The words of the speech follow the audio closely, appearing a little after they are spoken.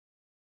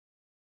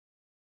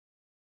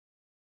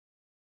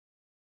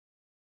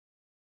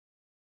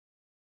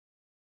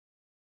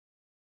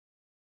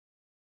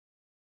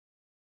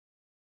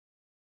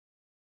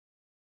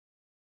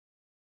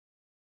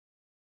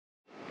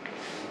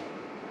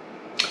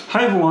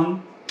Hi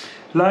everyone!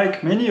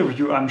 Like many of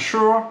you, I'm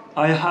sure,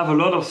 I have a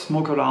lot of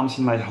smoke alarms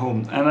in my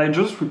home and I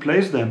just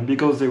replaced them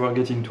because they were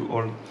getting too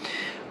old.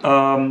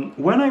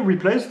 When I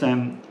replaced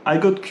them, I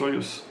got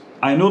curious.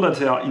 I know that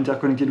they are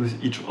interconnected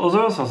with each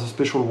other, so there's a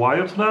special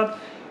wire to that,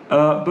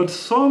 but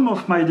some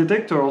of my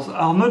detectors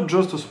are not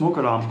just a smoke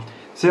alarm.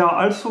 They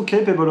are also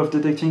capable of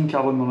detecting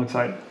carbon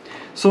monoxide.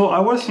 So I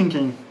was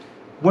thinking,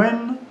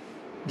 when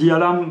the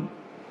alarm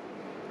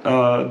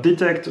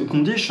detects a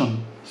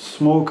condition,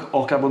 smoke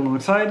or carbon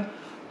monoxide,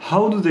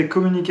 how do they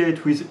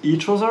communicate with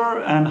each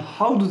other and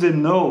how do they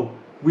know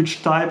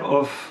which type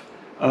of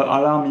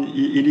alarm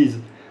it is?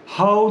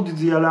 How did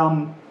the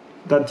alarm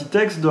that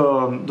detects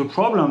the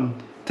problem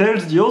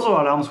tells the other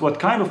alarms what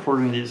kind of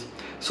problem it is?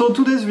 So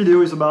today's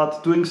video is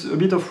about doing a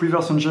bit of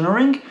reverse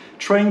engineering,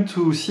 trying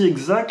to see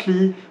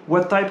exactly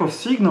what type of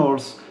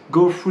signals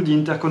go through the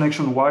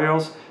interconnection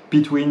wires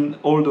between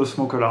all the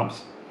smoke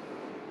alarms.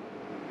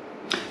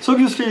 So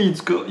obviously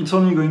it's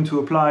only going to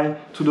apply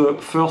to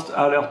the first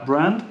alert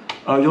brand.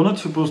 You're not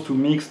supposed to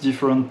mix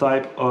different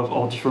type of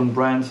or different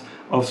brands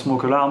of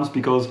smoke alarms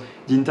because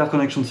the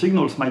interconnection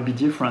signals might be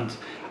different.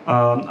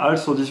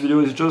 Also, this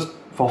video is just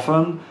for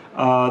fun.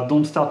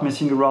 Don't start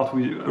messing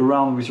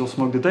around with your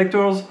smoke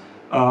detectors.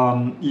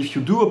 If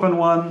you do open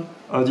one,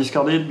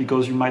 discard it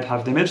because you might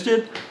have damaged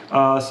it.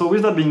 So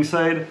with that being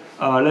said,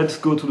 let's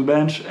go to the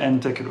bench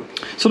and take a look.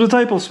 So the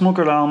type of smoke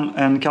alarm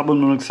and carbon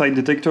monoxide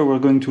detector we're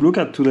going to look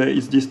at today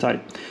is this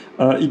type.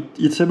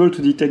 It's able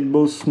to detect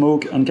both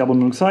smoke and carbon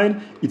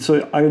monoxide. It's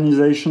an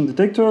ionization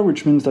detector,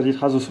 which means that it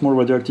has a small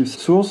radioactive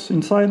source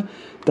inside.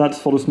 That's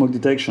for the smoke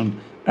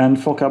detection.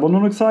 And for carbon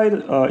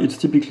monoxide, it's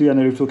typically an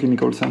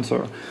electrochemical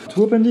sensor.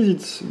 To open this,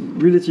 it's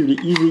relatively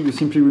easy. You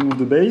simply remove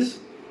the base,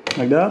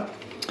 like that.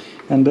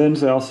 And then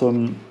there are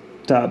some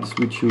tabs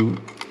which you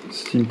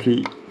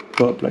simply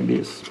pop like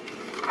this.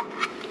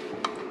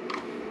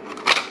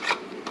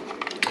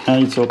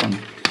 And it's open.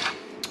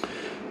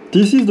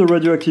 This is the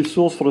radioactive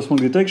source for the smoke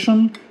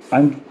detection.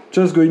 I'm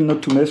just going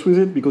not to mess with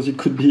it because it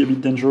could be a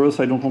bit dangerous.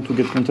 I don't want to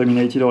get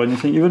contaminated or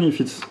anything, even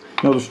if it's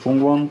not a strong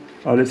one.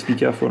 Let's be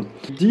careful.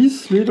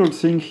 This little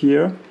thing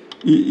here,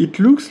 it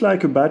looks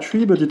like a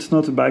battery, but it's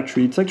not a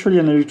battery. It's actually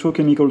an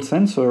electrochemical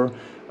sensor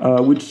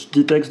which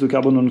detects the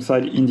carbon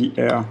monoxide in the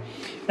air.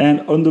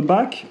 And on the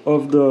back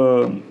of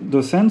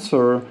the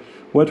sensor,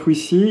 what we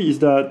see is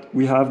that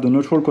we have the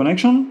neutral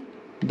connection,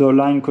 the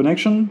line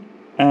connection,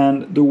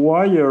 and the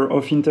wire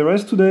of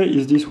interest today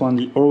is this one,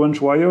 the orange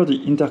wire, the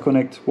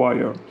interconnect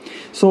wire.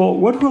 So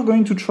what we're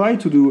going to try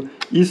to do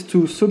is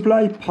to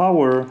supply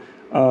power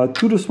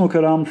to the smoke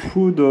alarm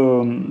through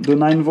the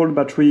 9-volt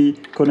battery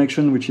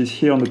connection, which is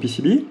here on the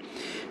PCB,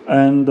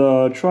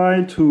 and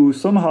try to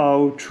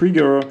somehow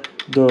trigger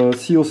the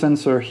CO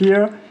sensor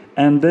here,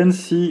 and then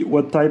see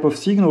what type of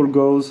signal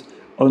goes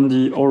on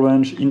the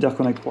orange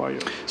interconnect wire.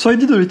 So I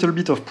did a little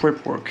bit of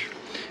prep work.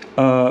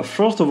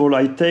 First of all,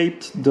 I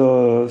taped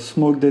the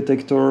smoke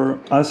detector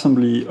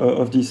assembly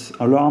of this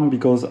alarm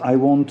because I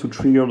want to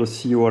trigger the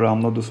CO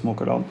alarm, not the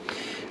smoke alarm.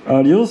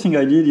 The other thing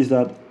I did is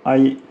that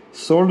I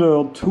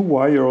soldered two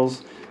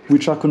wires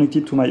which are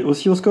connected to my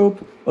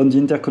oscilloscope on the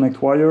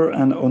interconnect wire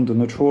and on the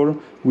neutral,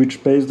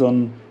 which based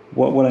on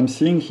what I'm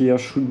seeing here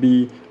should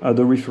be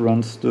the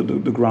reference, the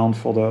ground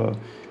for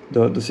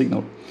the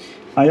signal.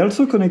 I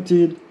also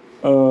connected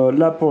a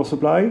lab power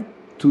supply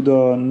to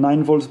the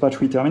 9 volts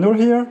battery terminal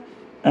here.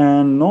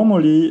 And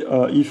normally,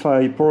 if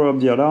I power up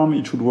the alarm,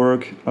 it should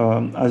work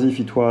as if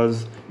it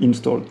was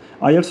installed.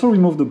 I also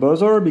removed the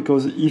buzzer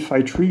because if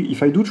I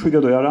do trigger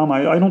the alarm,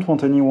 I don't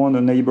want anyone,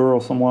 a neighbor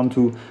or someone,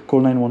 to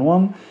call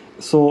 911.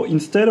 So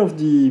instead of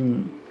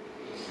the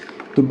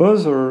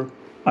buzzer,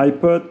 I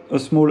put a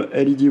small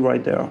LED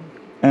right there.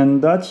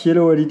 And that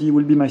yellow LED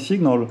will be my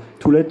signal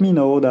to let me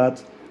know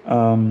that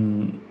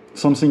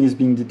something is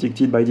being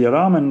detected by the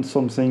alarm and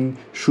something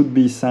should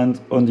be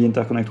sent on the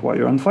interconnect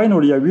wire. And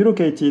finally, I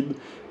relocated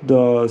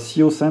the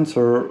CO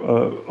sensor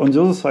on the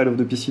other side of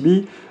the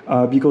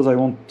PCB because I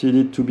wanted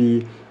it to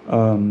be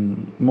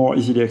more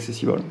easily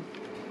accessible.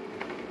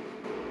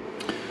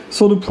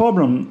 So the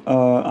problem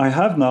I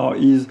have now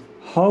is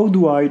how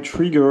do I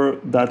trigger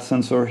that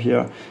sensor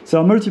here? There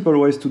are multiple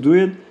ways to do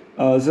it.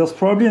 There's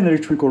probably an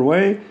electrical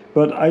way,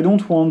 but I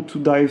don't want to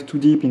dive too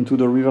deep into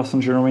the reverse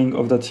engineering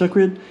of that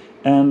circuit.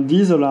 And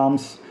these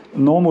alarms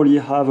normally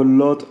have a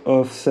lot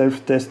of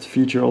self-test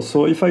features.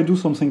 So if I do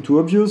something too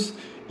obvious,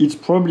 it's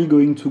probably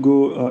going to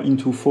go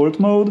into fault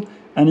mode.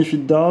 And if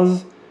it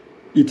does,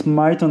 it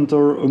might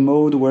enter a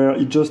mode where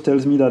it just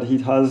tells me that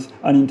it has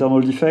an internal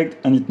defect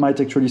and it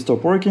might actually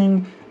stop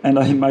working. And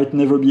I might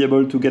never be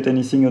able to get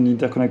anything on the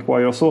interconnect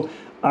wire. So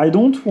I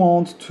don't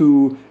want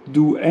to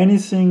do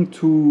anything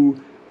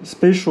too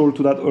special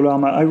to that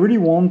alarm. I really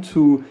want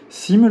to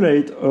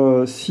simulate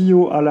a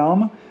CO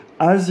alarm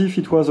as if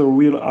it was a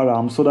real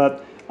alarm, so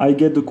that I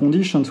get the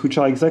conditions which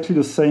are exactly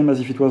the same as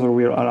if it was a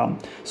real alarm.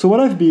 So what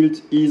I've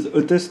built is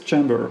a test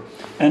chamber,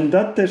 and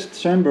that test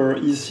chamber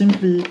is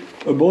simply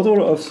a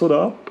bottle of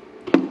soda,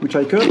 which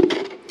I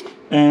cut,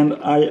 and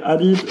I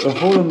added a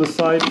hole on the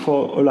side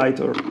for a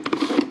lighter.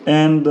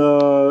 And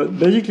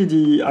basically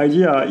the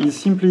idea is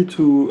simply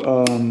to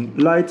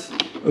light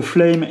a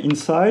flame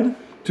inside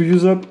to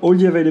use up all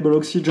the available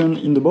oxygen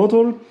in the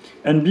bottle.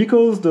 And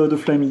because the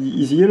flame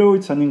is yellow,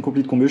 it's an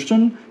incomplete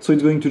combustion, so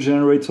it's going to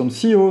generate some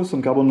CO,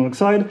 some carbon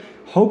monoxide,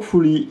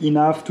 hopefully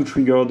enough to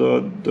trigger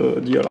the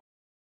alarm.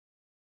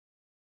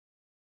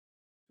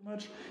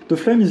 The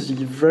flame is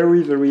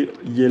very, very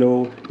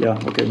yellow. Yeah,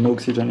 okay, no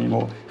oxygen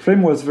anymore.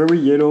 Flame was very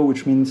yellow,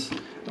 which means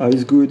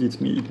it's good. It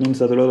means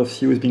that a lot of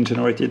CO is being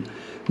generated.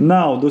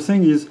 Now, the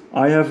thing is,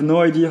 I have no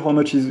idea how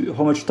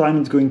much time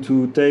it's going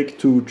to take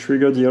to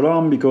trigger the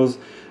alarm, because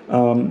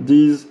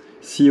these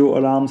CO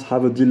alarms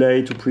have a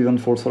delay to prevent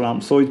false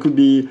alarms. So it could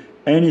be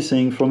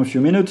anything from a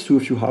few minutes to a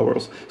few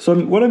hours. So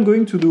what I'm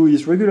going to do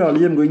is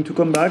regularly I'm going to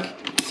come back,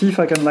 see if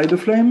I can light the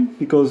flame,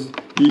 because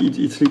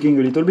it's leaking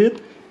a little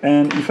bit.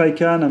 And if I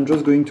can, I'm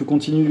just going to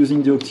continue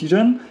using the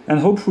oxygen, and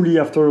hopefully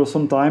after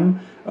some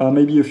time,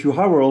 maybe a few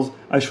hours,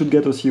 I should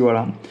get a CO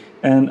alarm.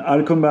 And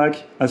I'll come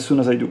back as soon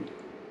as I do.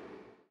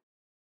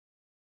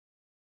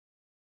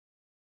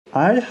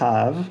 I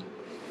have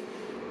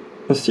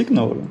a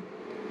signal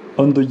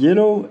on the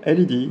yellow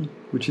LED,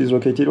 which is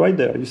located right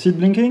there. You see it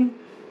blinking?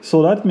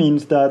 So that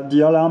means that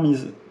the alarm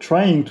is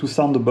trying to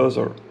sound the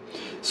buzzer.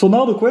 So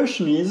now the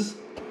question is,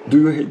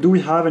 do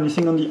we have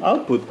anything on the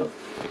output?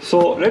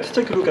 So let's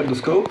take a look at the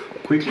scope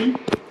quickly,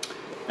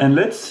 and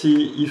let's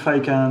see if I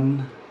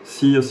can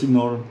see a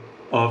signal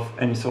of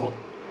any sort.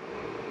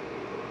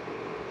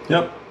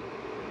 Yep.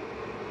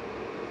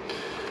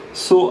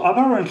 So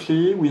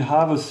apparently we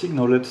have a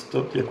signal. Let's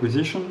stop the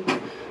acquisition.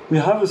 We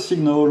have a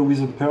signal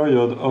with a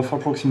period of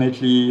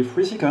approximately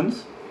 3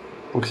 seconds,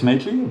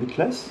 approximately, a bit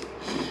less.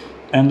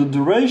 And the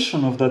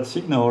duration of that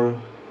signal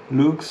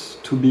looks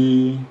to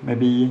be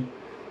maybe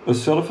a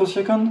third of a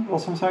second or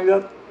something like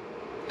that.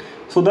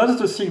 So that's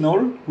the signal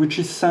which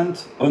is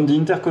sent on the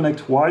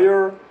interconnect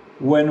wire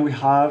when we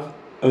have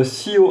a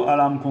CO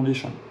alarm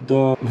condition.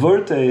 The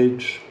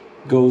voltage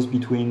goes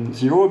between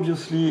 0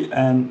 obviously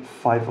and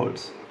 5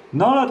 volts.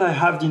 Now that I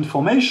have the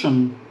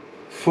information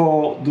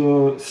for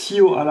the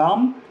CO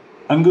alarm,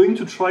 I'm going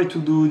to try to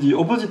do the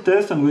opposite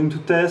test. I'm going to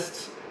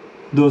test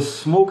the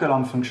smoke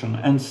alarm function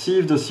and see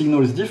if the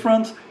signal is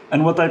different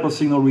and what type of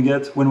signal we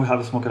get when we have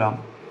a smoke alarm.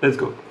 Let's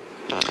go.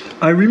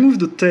 I removed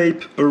the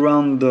tape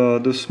around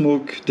the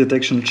smoke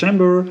detection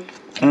chamber,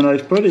 and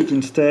I've put it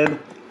instead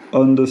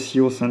on the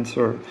CO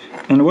sensor.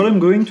 And what I'm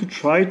going to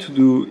try to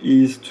do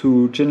is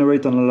to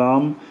generate an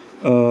alarm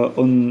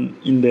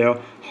in there.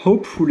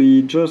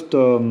 Hopefully just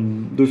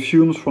the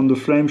fumes from the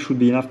flame should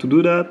be enough to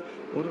do that.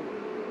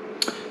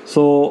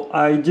 So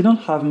I didn't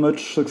have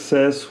much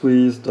success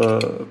with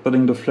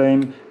putting the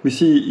flame. We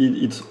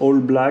see it's all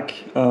black.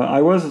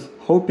 I was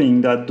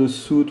hoping that the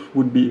soot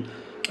would be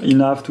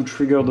enough to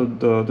trigger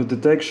the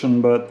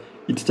detection, but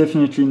it's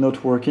definitely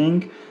not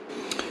working.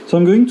 So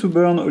I'm going to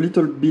burn a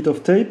little bit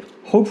of tape.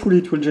 Hopefully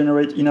it will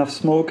generate enough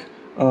smoke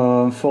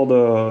for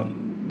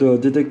the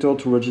detector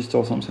to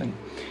register something.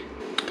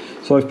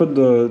 So I've put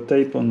the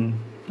tape on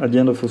at the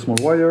end of a small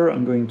wire.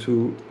 I'm going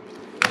to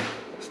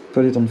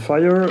put it on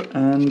fire,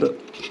 and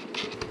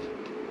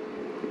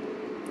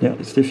yeah,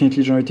 it's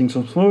definitely generating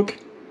some smoke.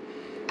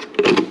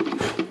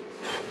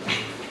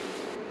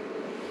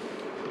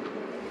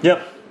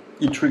 Yep,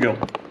 it triggered.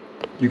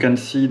 You can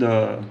see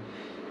the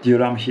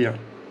alarm here.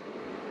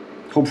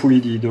 Hopefully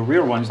the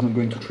rear one is not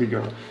going to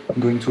trigger. I'm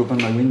going to open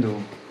my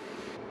window.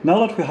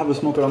 Now that we have a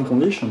smoke alarm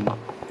condition,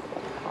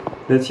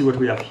 let's see what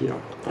we have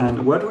here.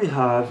 And what we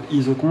have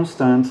is a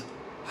constant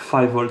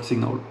 5-volt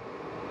signal.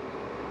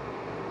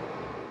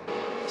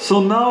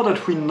 So now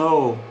that we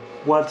know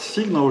what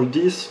signal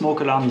this smoke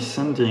alarm is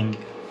sending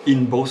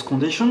in both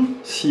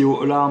conditions,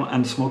 CO alarm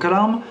and smoke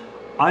alarm,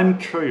 I'm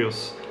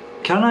curious.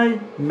 Can I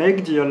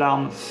make the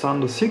alarm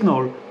send a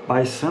signal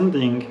by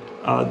sending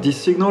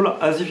this signal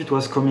as if it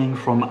was coming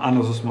from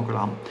another smoke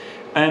alarm?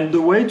 And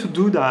the way to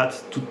do that,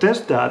 to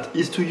test that,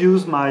 is to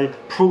use my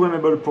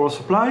programmable power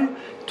supply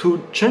to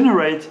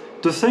generate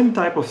the same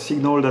type of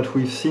signal that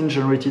we've seen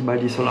generated by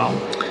this alarm.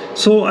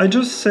 So I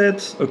just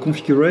set a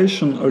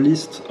configuration, a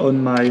list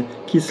on my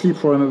Keithley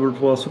programmable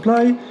power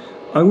supply.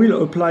 I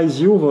will apply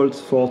 0 volts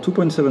for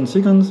 2.7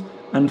 seconds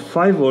and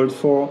 5 volts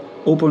for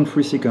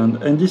 0.3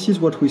 seconds. And this is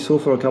what we saw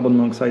for a carbon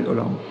monoxide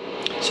alarm.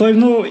 So I've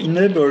now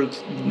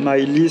enabled my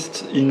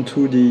list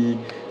into the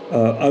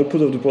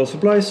output of the power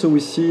supply. So we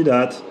see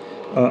that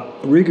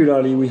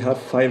regularly we have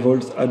 5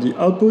 volts at the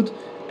output,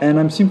 and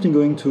I'm simply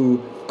going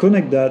to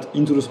connect that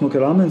into the smoke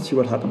alarm and see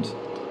what happens.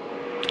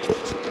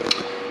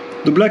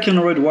 The black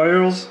and red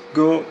wires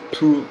go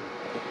to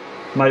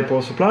my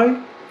power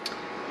supply,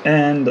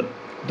 and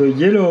the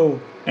yellow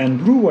and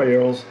blue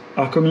wires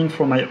are coming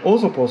from my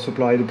other power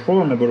supply, the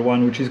programmable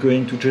one, which is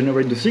going to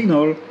generate the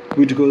signal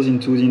which goes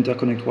into the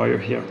interconnect wire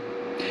here.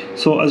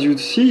 So as you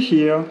see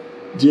here,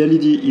 the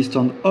LED is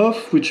turned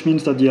off, which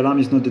means that the alarm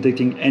is not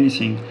detecting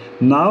anything.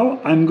 Now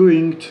I'm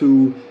going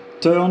to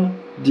turn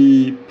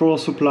the power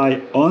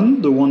supply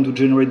on, the one to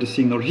generate the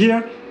signal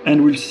here,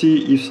 and we'll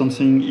see if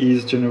something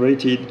is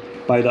generated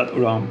by that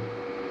alarm.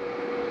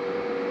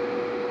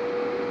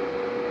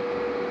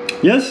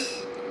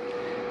 Yes,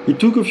 it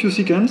took a few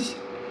seconds,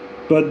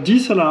 but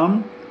this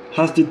alarm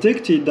has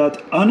detected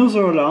that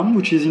another alarm,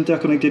 which is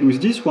interconnected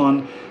with this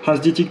one, has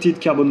detected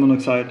carbon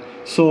monoxide.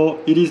 So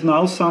it is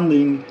now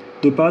sounding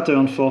the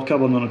pattern for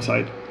carbon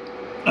monoxide,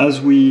 as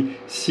we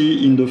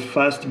see in the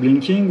fast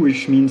blinking,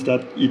 which means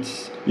that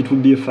it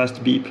would be a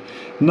fast beep.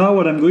 Now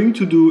what I'm going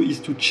to do is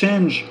to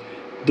change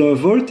the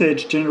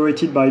voltage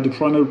generated by the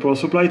primary power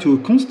supply to a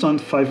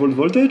constant 5-volt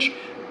voltage,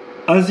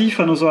 as if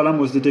another alarm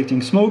was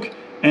detecting smoke,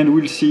 and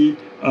we'll see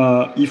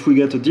if we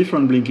get a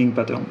different blinking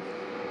pattern.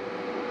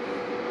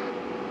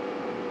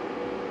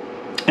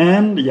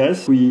 And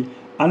yes, we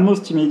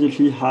almost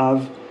immediately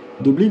have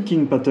the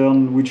blinking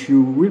pattern, which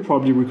you will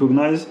probably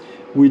recognize,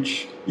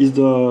 which is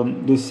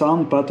the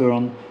sound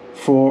pattern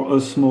for a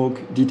smoke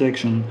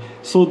detection.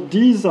 So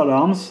these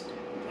alarms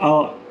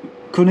are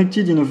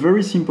connected in a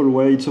very simple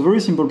way. It's a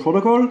very simple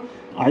protocol.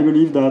 I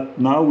believe that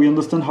now we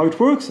understand how it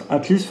works,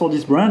 at least for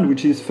this brand,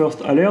 which is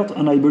First Alert,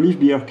 and I believe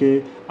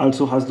BRK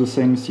also has the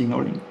same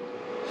signaling.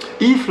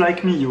 If,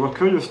 like me, you were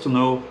curious to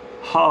know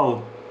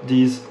how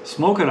these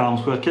smoke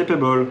alarms were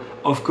capable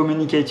of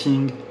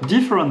communicating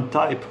different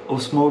type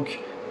of smoke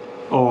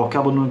or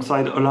carbon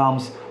monoxide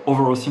alarms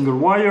over a single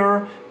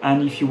wire,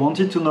 and if you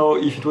wanted to know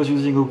if it was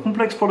using a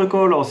complex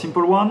protocol or a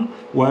simple one,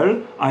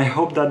 well, I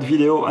hope that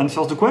video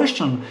answers the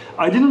question.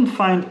 I didn't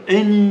find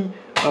any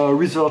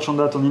research on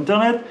that on the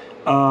internet,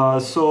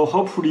 so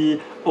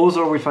hopefully others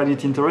will find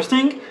it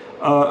interesting.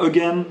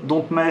 Again,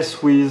 don't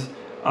mess with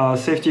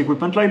safety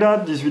equipment like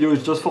that. This video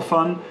is just for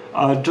fun,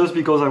 just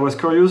because I was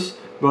curious,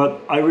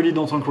 but I really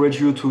don't encourage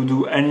you to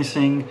do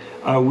anything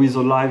with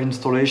a live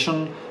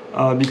installation,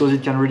 because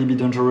it can really be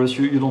dangerous.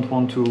 You don't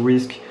want to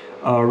risk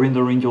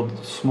rendering your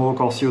smoke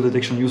or CO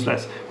detection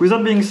useless. With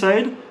that being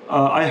said,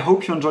 I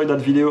hope you enjoyed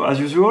that video as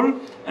usual,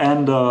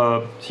 and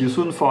see you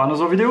soon for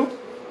another video.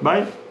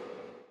 Bye!